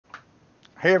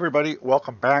Hey everybody,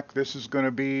 welcome back. This is going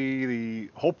to be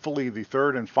hopefully the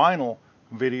third and final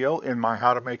video in my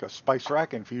how to make a spice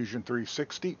rack in Fusion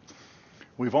 360.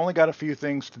 We've only got a few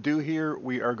things to do here.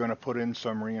 We are going to put in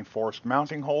some reinforced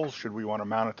mounting holes should we want to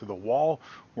mount it to the wall.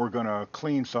 We're going to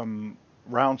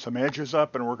round some edges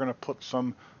up, and we're going to put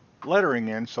some lettering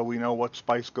in so we know what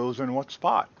spice goes in what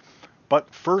spot.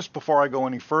 But first, before I go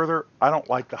any further, I don't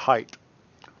like the height.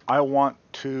 I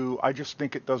just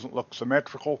think it doesn't look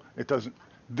symmetrical.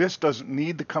 This doesn't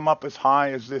need to come up as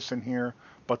high as this in here,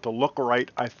 but to look right,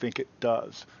 I think it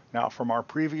does. Now, from our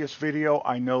previous video,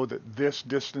 I know that this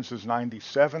distance is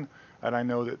 97, and I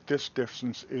know that this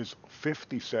distance is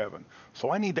 57.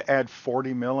 So I need to add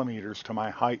 40 millimeters to my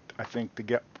height, I think, to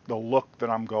get the look that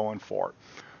I'm going for.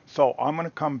 So I'm going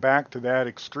to come back to that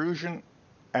extrusion.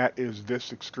 That is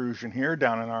this extrusion here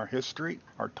down in our history,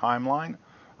 our timeline.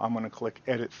 I'm going to click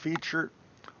Edit Feature.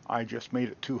 I just made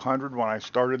it 200 when I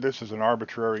started this as an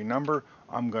arbitrary number.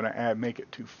 I'm going to make it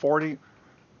 240.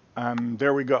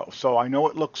 There we go. So I know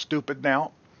it looks stupid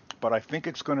now, but I think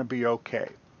it's going to be okay.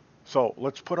 So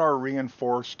let's put our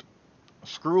reinforced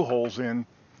screw holes in.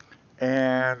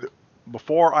 And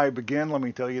before I begin, let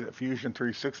me tell you that Fusion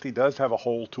 360 does have a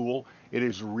hole tool. It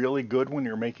is really good when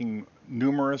you're making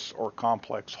numerous or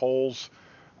complex holes.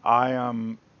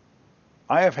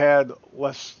 I have had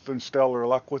less than stellar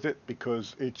luck with it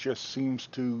because it just seems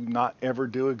to not ever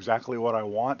do exactly what I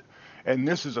want. And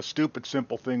this is a stupid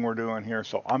simple thing we're doing here,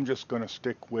 so I'm just going to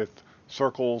stick with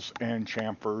circles and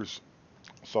chamfers.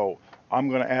 So I'm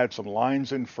going to add some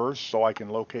lines in first so I can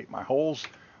locate my holes.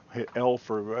 Hit L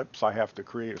for, oops, I have to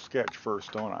create a sketch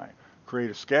first, don't I? Create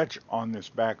a sketch on this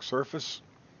back surface.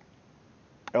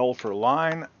 L for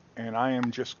line, and I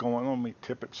am just going, let me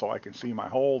tip it so I can see my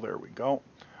hole. There we go.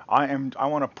 I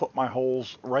want to put my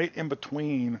holes right in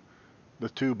between the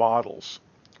two bottles.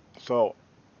 So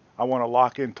I want to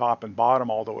lock in top and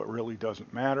bottom, although it really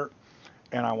doesn't matter.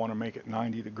 And I want to make it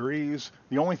 90 degrees.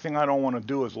 The only thing I don't want to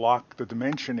do is lock the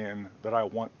dimension in that I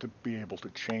want to be able to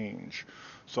change.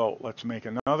 So let's make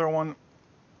another one.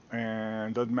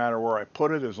 And it doesn't matter where I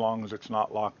put it as long as it's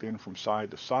not locked in from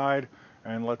side to side.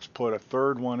 And let's put a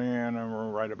third one in, and we're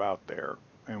right about there.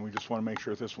 And we just want to make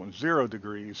sure this one's 0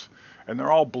 degrees. And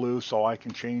they're all blue, so I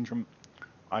can change them.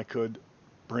 I could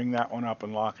bring that one up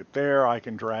and lock it there. I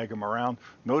can drag them around.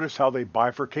 Notice how they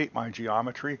bifurcate my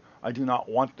geometry. I do not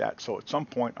want that. So at some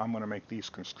point, I'm going to make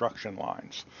these construction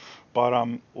lines. But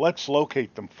let's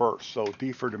locate them first. So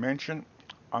D for dimension.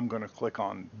 I'm going to click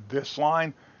on this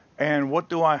line. And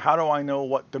how do I know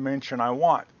what dimension I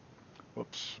want?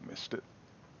 Whoops, missed it.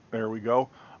 There we go.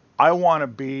 I want to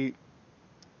be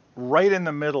right in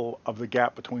the middle of the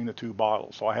gap between the two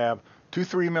bottles. So I have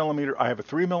I have a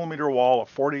 3 millimeter wall, a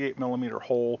 48 millimeter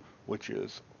hole, which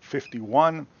is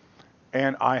 51,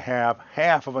 and I have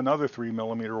half of another 3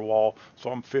 millimeter wall, so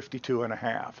I'm 52 and a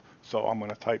half. So I'm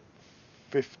going to type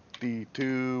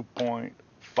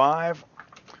 52.5,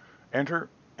 enter,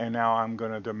 and now I'm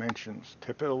going to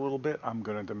tip it a little bit. I'm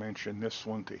going to dimension this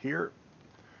one to here,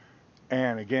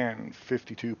 and again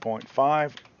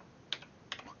 52.5,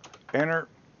 enter.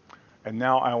 And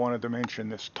now I want to dimension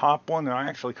this top one, and I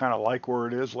actually kind of like where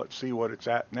it is. Let's see what it's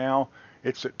at now.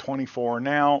 It's at 24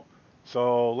 now,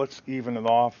 so let's even it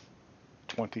off.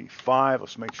 25.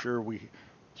 Let's make sure we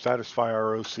satisfy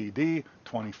our OCD.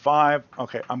 25.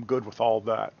 Okay, I'm good with all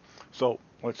that. So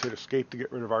let's hit escape to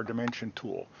get rid of our dimension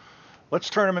tool. Let's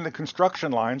turn them into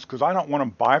construction lines because I don't want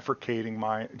them bifurcating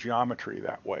my geometry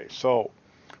that way. So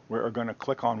we're going to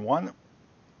click on one.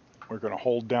 We're going to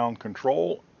hold down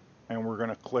Control, and we're going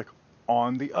to click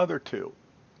on the other two.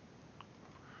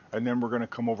 And then we're going to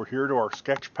come over here to our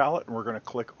sketch palette, and we're going to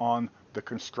click on the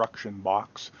construction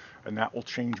box, and that will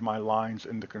change my lines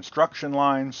into construction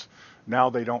lines. Now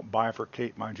they don't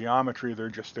bifurcate my geometry, they're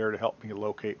just there to help me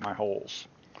locate my holes.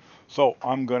 So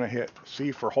I'm going to hit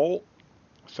C for hole,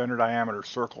 center diameter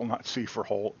circle, not C for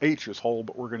hole. H is hole,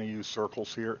 but we're going to use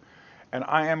circles here. And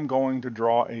I am going to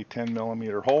draw a 10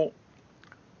 millimeter hole,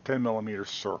 10 millimeter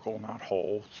circle, not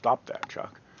hole. Stop that,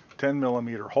 Chuck. 10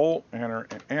 millimeter hole, enter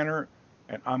and enter,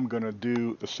 and I'm going to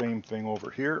do the same thing over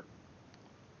here.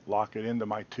 Lock it into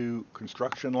my two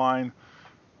construction line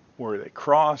where they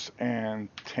cross, and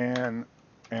 10,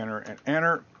 enter and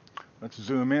enter. Let's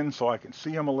zoom in so I can see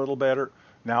them a little better.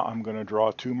 Now I'm going to draw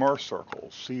two more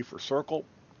circles. C for circle.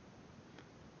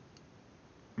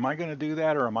 Am I going to do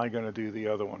that, or am I going to do the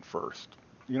other one first?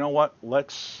 You know what?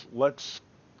 Let's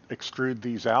extrude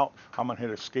these out. I'm going to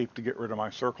hit escape to get rid of my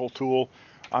circle tool.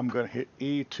 I'm going to hit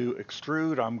E to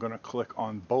extrude. I'm going to click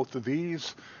on both of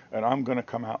these, and I'm going to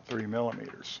come out 3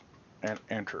 millimeters and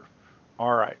enter.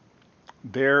 All right.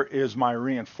 there is my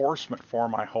reinforcement for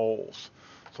my holes.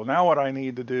 So now what I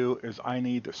need to do is I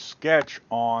need to sketch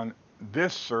on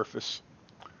this surface,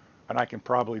 and I can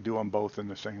probably do them both in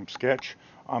the same sketch.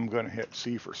 I'm going to hit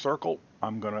C for circle.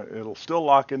 It'll still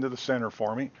lock into the center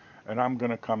for me, and I'm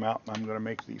going to come out and I'm going to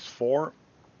make these 4,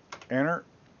 enter,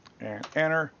 and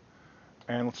enter,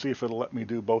 and let's see if it'll let me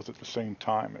do both at the same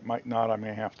time. It might not. I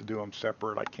may have to do them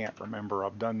separate. I can't remember.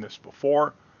 I've done this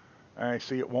before. And I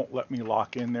see it won't let me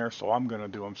lock in there, so I'm going to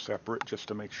do them separate just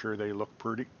to make sure they look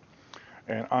pretty.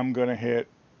 And I'm going to hit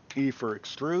E for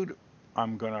extrude.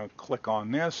 I'm going to click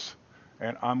on this,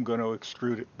 and I'm going to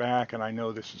extrude it back, and I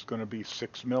know this is going to be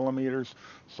 6 millimeters,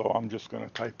 so I'm just going to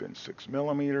type in 6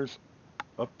 millimeters.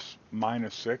 Oops,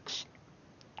 -6.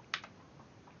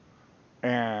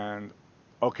 And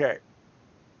okay.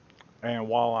 And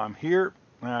while I'm here,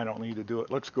 I don't need to do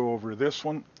it. Let's go over this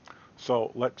one.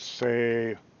 So let's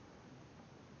say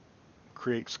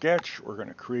create sketch. We're going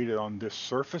to create it on this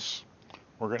surface.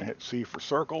 We're going to hit C for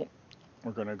circle.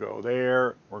 We're going to go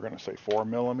there. We're going to say 4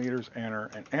 millimeters, enter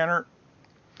and enter.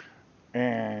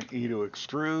 And E to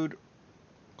extrude.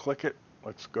 Click it.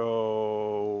 Let's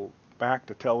go back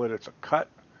to tell it it's a cut.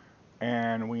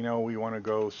 And we know we want to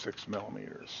go 6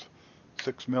 millimeters.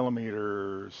 6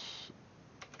 millimeters,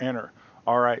 enter.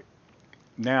 All right.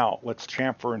 Now let's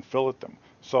chamfer and fillet them.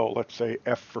 So let's say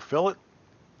F for fillet.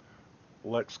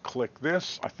 Let's click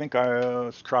this. I think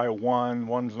let's try 1.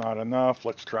 1's not enough.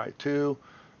 Let's try 2.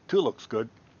 2 looks good.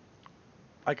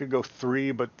 I could go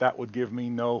 3, but that would give me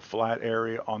no flat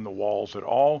area on the walls at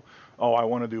all. Oh, I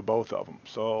want to do both of them.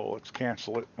 So let's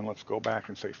cancel it and let's go back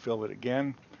and say fillet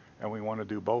again. And we want to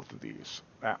do both of these,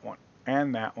 that one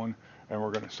and that one. And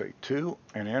we're going to say 2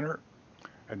 and enter.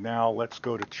 And now let's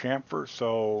go to chamfer.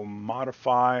 So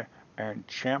modify and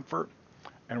chamfer.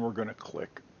 And we're going to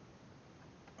click.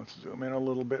 Let's zoom in a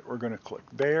little bit. We're going to click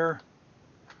there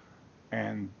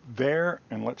and there.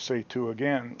 And let's say 2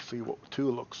 again. See what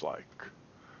 2 looks like.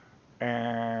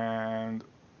 And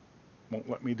won't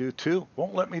let me do 2.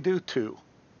 Won't let me do 2.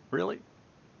 Really?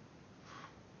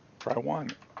 Try 1.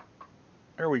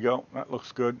 There we go. That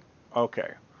looks good.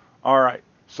 Okay. All right.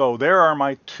 So there are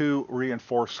my 2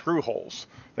 reinforced screw holes.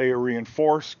 They are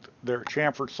reinforced. They're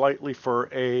chamfered slightly for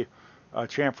a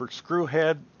chamfered screw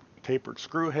head, tapered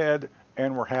screw head,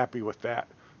 and we're happy with that.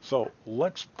 So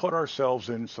let's put ourselves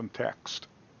in some text.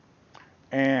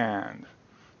 And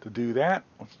to do that,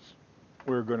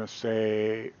 we're going to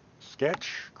say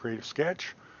sketch, create a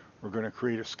sketch. We're going to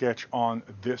create a sketch on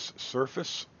this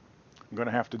surface. I'm going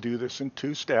to have to do this in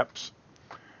 2 steps.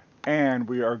 And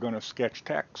we are going to sketch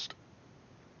text.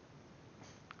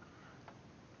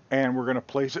 And we're going to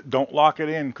place it. Don't lock it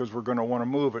in because we're going to want to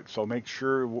move it. So make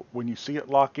sure when you see it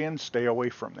lock in, stay away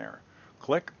from there.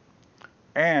 Click.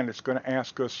 And it's going to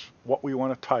ask us what we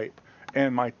want to type.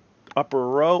 And my upper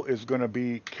row is going to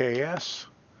be KS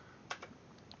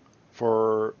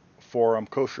for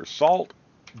kosher salt,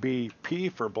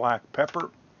 BP for black pepper,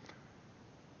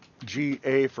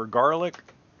 GA for garlic,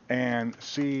 and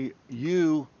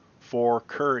CU for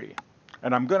curry.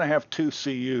 And I'm going to have 2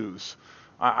 CUs.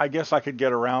 I guess I could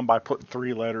get around by putting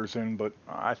 3 letters in, but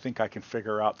I think I can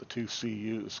figure out the 2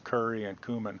 CUs, curry and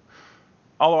cumin.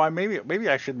 Although maybe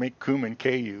I should make cumin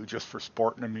KU just for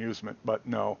sport and amusement, but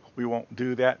no, we won't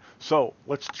do that. So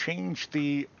let's change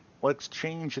the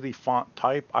font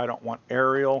type. I don't want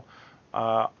Arial.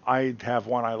 I have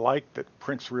one I like that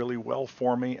prints really well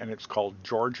for me, and it's called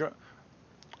Georgia.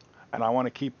 And I want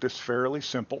to keep this fairly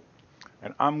simple.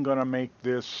 And I'm going to make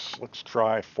this, let's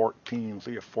try 14.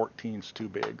 See if 14's too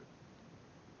big.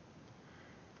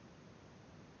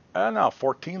 No,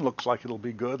 14 looks like it'll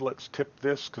be good. Let's tip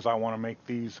this because I want to make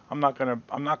these. I'm not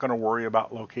gonna worry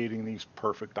about locating these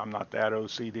perfect. I'm not that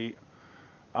OCD.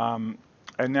 And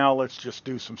now let's just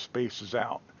do some spaces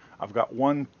out. I've got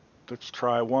 1. Let's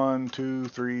try 1, 2,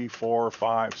 3, 4,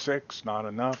 5, 6. Not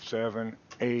enough. 7,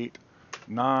 8,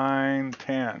 9,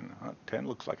 10. 10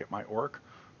 looks like it might work.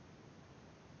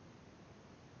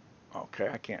 Okay,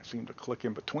 I can't seem to click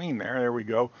in between there. There we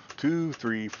go. 2,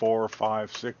 3, 4,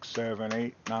 5, 6, 7,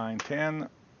 8, 9, 10.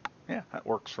 Yeah, that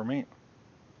works for me.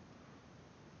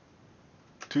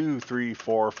 2, 3,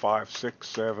 4, 5, 6,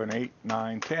 7, 8,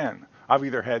 9, 10. I've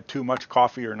either had too much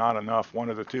coffee or not enough, one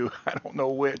of the two. I don't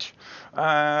know which.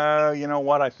 You know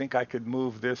what? I think I could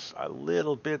move this a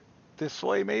little bit this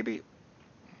way, maybe.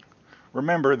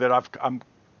 Remember that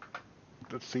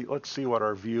let's see what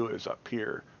our view is up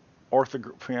here.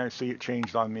 I see it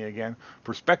changed on me again.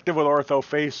 Perspective with ortho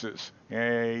faces.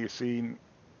 Yeah, you see,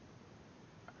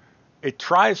 it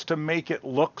tries to make it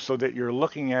look so that you're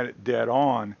looking at it dead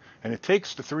on, and it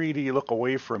takes the 3D look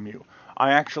away from you.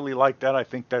 I actually like that. I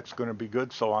think that's going to be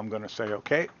good, so I'm going to say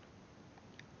okay.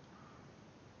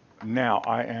 Now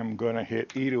I am going to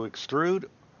hit E to extrude.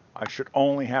 I should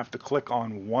only have to click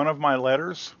on one of my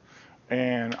letters,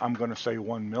 and I'm going to say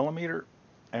 1 millimeter,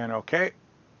 and okay.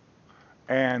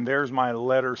 And there's my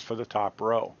letters for the top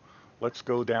row. Let's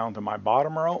go down to my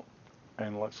bottom row,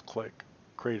 and let's click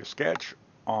create a sketch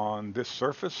on this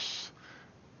surface,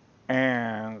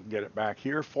 and get it back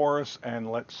here for us,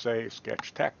 and let's say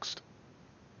sketch text.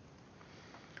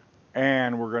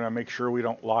 And we're going to make sure we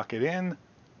don't lock it in,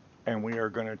 and we are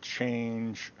going to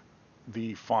change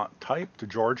the font type to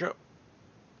Georgia.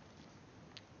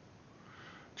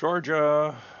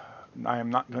 Georgia, I am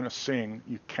not going to sing.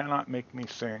 You cannot make me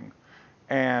sing.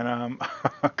 And I'm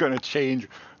going to change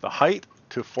the height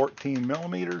to 14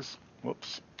 millimeters.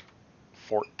 Whoops,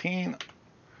 14.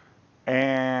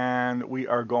 And we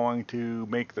are going to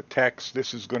make the text,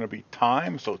 this is going to be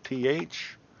time, so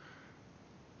TH,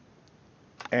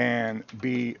 and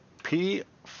BP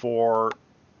for,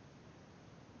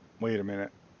 wait a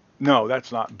minute, no,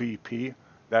 that's not BP,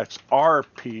 that's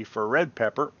RP for red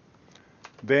pepper,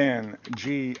 then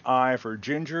GI for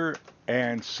ginger,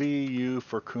 and CU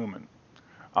for cumin.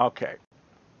 Okay,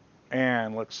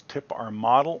 and let's tip our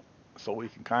model so we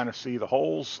can kind of see the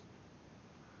holes.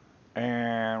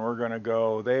 And we're going to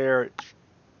go there,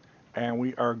 and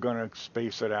we are going to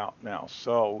space it out now.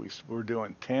 So we're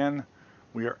doing 10.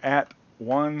 We are at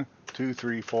 1, 2,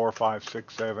 3, 4, 5,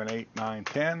 6, 7, 8, 9,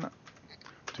 10.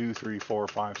 2, 3, 4,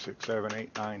 5, 6, 7,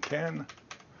 8, 9, 10.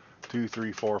 2,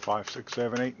 3, 4, 5, 6,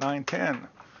 7, 8, 9, 10.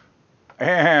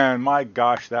 And my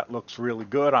gosh, that looks really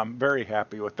good. I'm very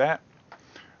happy with that.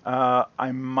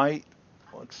 I might,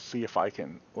 let's see if I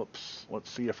can, whoops, let's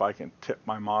see if I can tip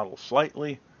my model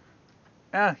slightly.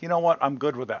 You know what? I'm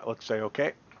good with that. Let's say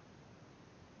okay.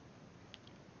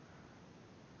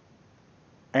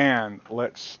 And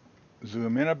let's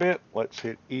zoom in a bit. Let's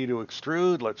hit E to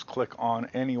extrude. Let's click on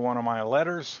any one of my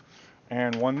letters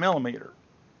and 1 millimeter.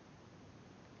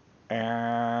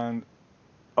 And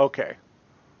okay.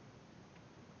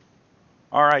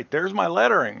 All right, there's my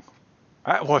lettering.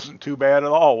 That wasn't too bad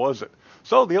at all, was it?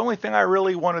 So the only thing I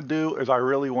really want to do is I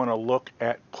really want to look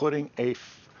at putting a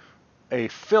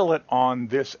fillet on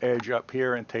this edge up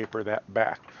here and taper that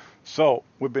back. So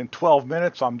we've been 12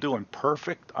 minutes. I'm doing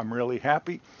perfect. I'm really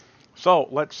happy. So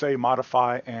let's say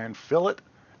modify and fillet.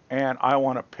 And I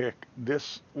want to pick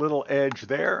this little edge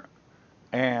there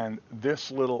and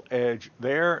this little edge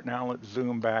there. Now let's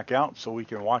zoom back out so we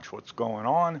can watch what's going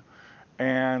on.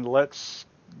 And let's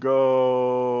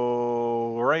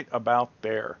go right about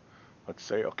there. Let's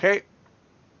say okay.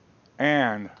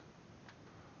 And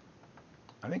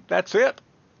I think that's it.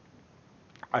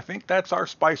 I think that's our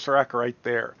spice rack right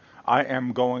there. I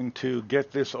am going to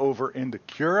get this over into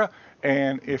Cura,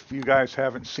 and if you guys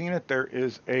haven't seen it, there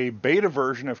is a beta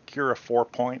version of Cura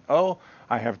 4.0.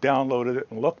 I have downloaded it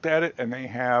and looked at it, and they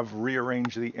have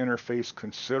rearranged the interface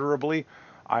considerably.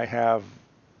 I'm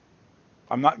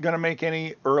not going to make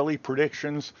any early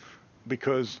predictions,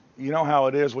 because you know how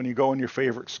it is when you go in your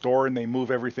favorite store and they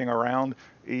move everything around.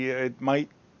 It might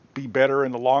be better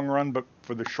in the long run, but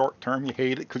for the short term you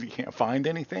hate it because you can't find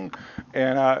anything.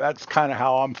 And that's kind of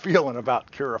how I'm feeling about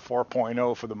Cura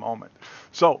 4.0 for the moment.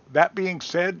 So that being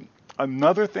said,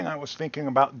 another thing I was thinking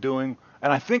about doing,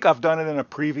 and I think I've done it in a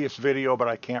previous video but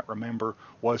I can't remember,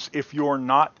 was if you're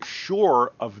not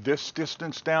sure of this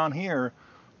distance down here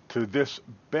to this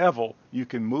bevel, you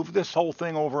can move this whole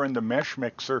thing over into Mesh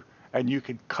Mixer and you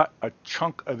can cut a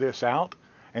chunk of this out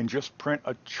and just print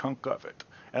a chunk of it.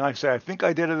 And like I say, I think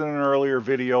I did it in an earlier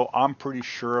video. I'm pretty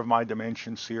sure of my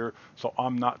dimensions here, so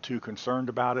I'm not too concerned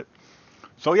about it.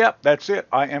 So yeah, that's it.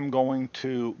 I am going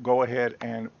to go ahead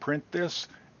and print this,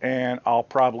 and I'll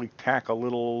probably tack a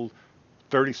little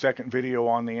 30-second video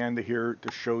on the end of here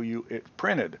to show you it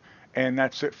printed. And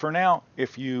that's it for now.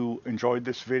 If you enjoyed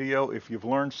this video, if you've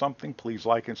learned something, please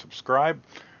like and subscribe.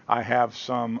 I have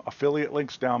some affiliate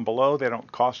links down below. They don't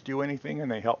cost you anything,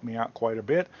 and they help me out quite a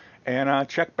bit. And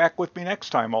check back with me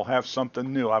next time. I'll have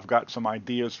something new. I've got some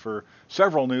ideas for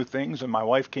several new things, and my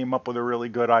wife came up with a really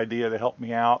good idea to help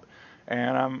me out.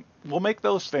 And we'll make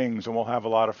those things, and we'll have a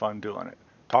lot of fun doing it.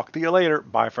 Talk to you later.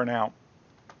 Bye for now.